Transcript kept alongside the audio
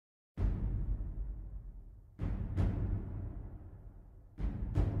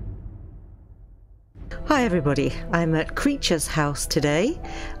Hi everybody, I'm at Creature's house today.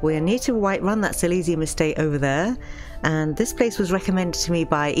 We're near to Whiterun, that's Elysium Estate over there, and this place was recommended to me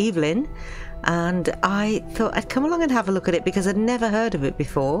by Evelyn, and I thought I'd come along and have a look at it because I'd never heard of it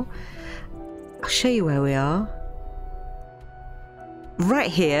before. I'll show you where we are. Right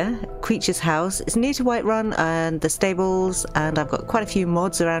here, Creature's house. It's near to Whiterun and the stables, and I've got quite a few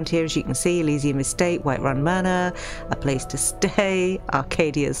mods around here, as you can see. Elysium Estate, Whiterun Manor, A Place to Stay,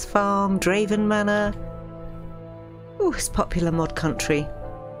 Arcadia's Farm, Draven Manor. Ooh, it's popular mod country.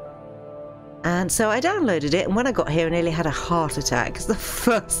 And so I downloaded it, and when I got here I nearly had a heart attack because the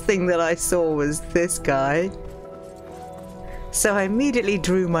first thing that I saw was this guy. So I immediately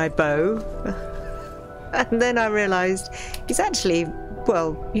drew my bow, and then I realised he's actually,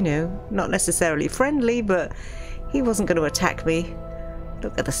 well, you know, not necessarily friendly, but he wasn't going to attack me.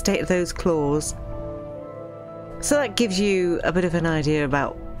 Look at the state of those claws. So that gives you a bit of an idea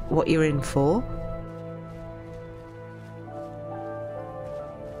about what you're in for.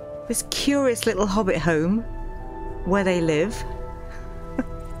 This curious little hobbit home where they live.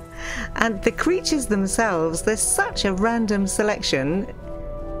 And the creatures themselves, there's such a random selection.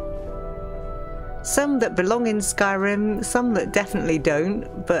 Some that belong in Skyrim, some that definitely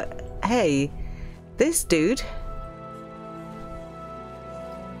don't, but hey, this dude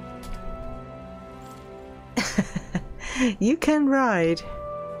you can ride.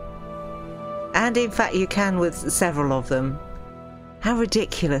 And in fact you can with several of them. How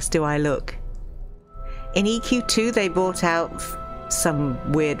ridiculous do I look? In EQ2 they brought out some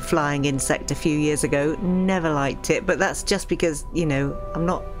weird flying insect a few years ago. Never liked it, but that's just because, you know, I'm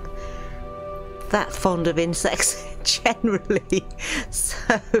not that fond of insects generally.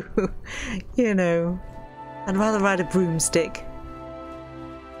 So, you know, I'd rather ride a broomstick.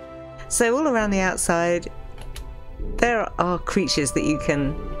 So all around the outside there are creatures that you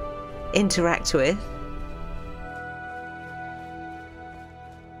can interact with.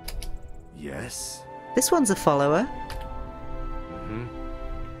 Yes. This one's a follower.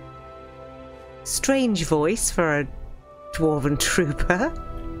 Strange voice for a dwarven trooper.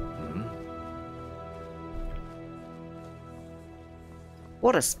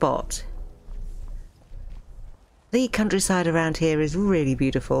 What a spot. The countryside around here is really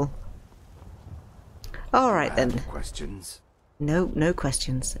beautiful. Alright then. Questions? No, no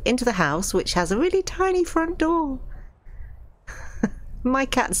questions. Into the house, which has a really tiny front door. My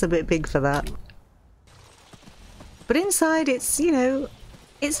cat's a bit big for that. But inside it's, you know,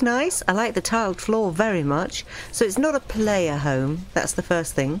 it's nice. I like the tiled floor very much. So it's not a player home, that's the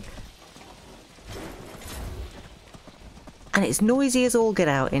first thing. And it's noisy as all get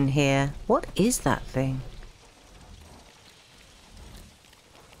out in here. What is that thing?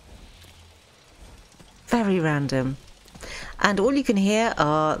 Very random. And all you can hear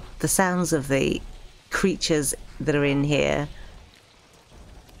are the sounds of the creatures that are in here.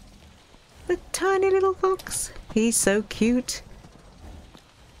 The tiny little fox. He's so cute.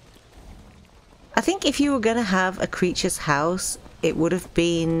 I think if you were going to have a creature's house, it would have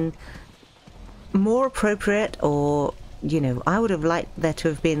been more appropriate, or, you know, I would have liked there to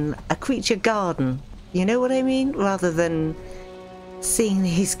have been a creature garden. You know what I mean? Rather than seeing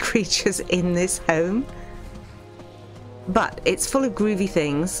these creatures in this home. But it's full of groovy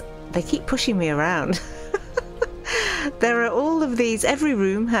things. They keep pushing me around. There are all of these, every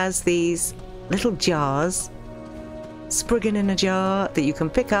room has these little jars, sprigging in a jar, that you can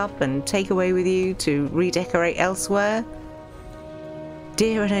pick up and take away with you to redecorate elsewhere.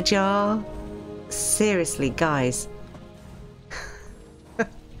 Deer in a jar. Seriously, guys.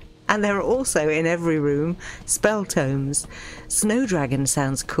 And there are also in every room spell tomes. Snow dragon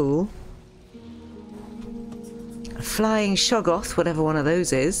sounds cool. A flying shoggoth, whatever one of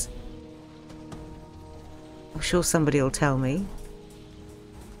those is. I'm sure somebody will tell me.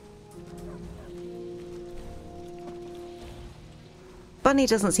 Bunny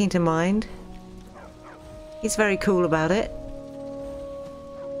doesn't seem to mind. He's very cool about it.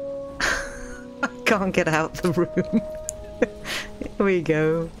 I can't get out the room. Here we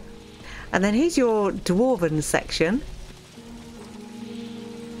go. And then here's your dwarven section.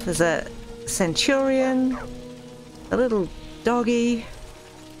 There's a centurion, a little doggy,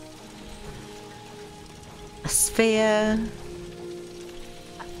 a sphere,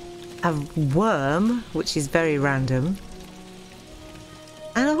 a worm, which is very random,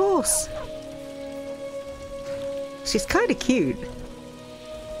 and a horse. She's kind of cute.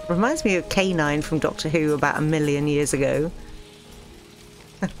 Reminds me of Canine from Doctor Who about 1,000,000 years ago.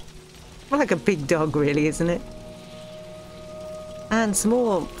 More like a big dog, really, isn't it? And some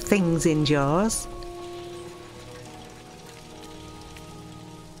more things in jars.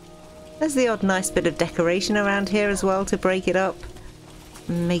 There's the odd nice bit of decoration around here as well to break it up,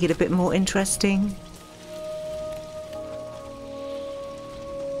 make it a bit more interesting.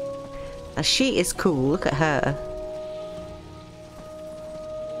 Now she is cool, look at her.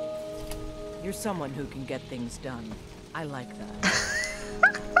 You're someone who can get things done. I like that.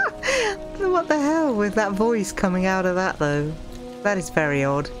 What the hell with that voice coming out of that though? That is very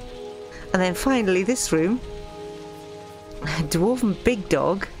odd. And then finally this room. Dwarven big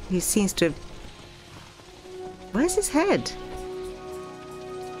dog, who seems to have... Where's his head?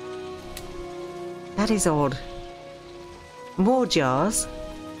 That is odd. More jars.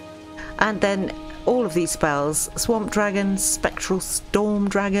 And then all of these spells. Swamp Dragon, Spectral Storm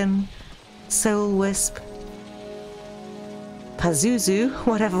Dragon, Soul Wisp, Pazuzu,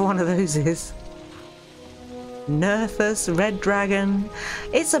 whatever one of those is. Nerthus, Red Dragon.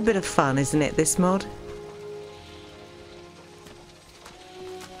 It's a bit of fun, isn't it, this mod?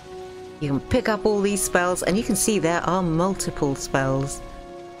 You can pick up all these spells, and you can see there are multiple spells.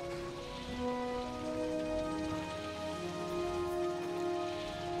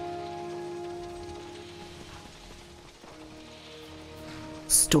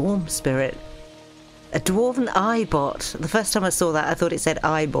 Storm Spirit. A Dwarven Eyebot. The first time I saw that, I thought it said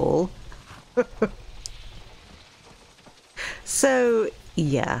eyeball. So,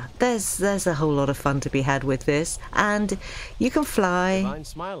 yeah, there's a whole lot of fun to be had with this. And you can fly. Divine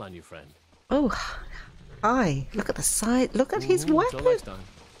smile on you, friend. Oh, hi. Look at the side. Look at his weapon.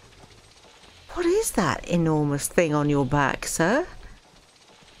 What is that enormous thing on your back, sir?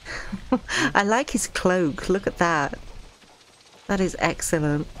 I like his cloak. Look at that. That is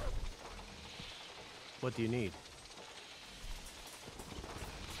excellent. What do you need?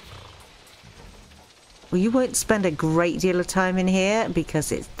 Well, you won't spend a great deal of time in here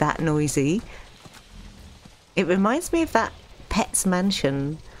because it's that noisy. It reminds me of that Pet's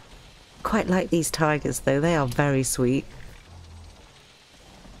Mansion. Quite like these tigers though, they are very sweet.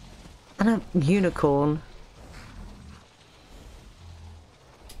 And a unicorn.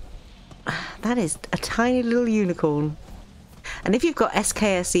 That is a tiny little unicorn. And if you've got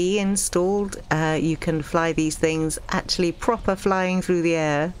SKSE installed, you can fly these things actually proper flying through the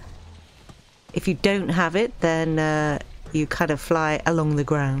air. If you don't have it, then you kind of fly along the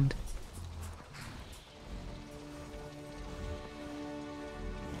ground.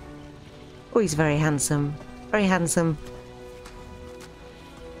 Oh, he's very handsome. Very handsome.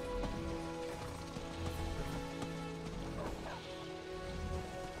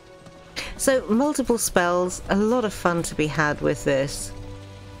 So, multiple spells, a lot of fun to be had with this.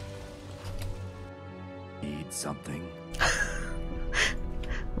 Need something.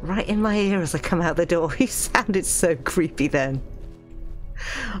 Right in my ear as I come out the door. You sounded so creepy then.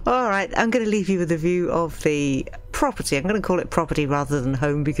 Alright, I'm going to leave you with a view of the property. I'm going to call it property rather than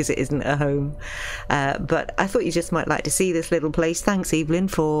home because it isn't a home. But I thought you just might like to see this little place. Thanks, Evelyn,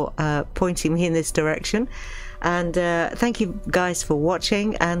 for pointing me in this direction. And thank you guys for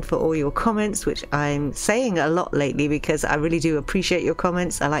watching and for all your comments, which I'm saying a lot lately because I really do appreciate your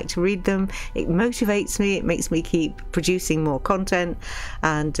comments. I like to read them. It motivates me. It makes me keep producing more content,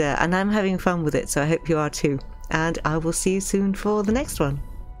 and I'm having fun with it. So I hope you are too. And I will see you soon for the next one.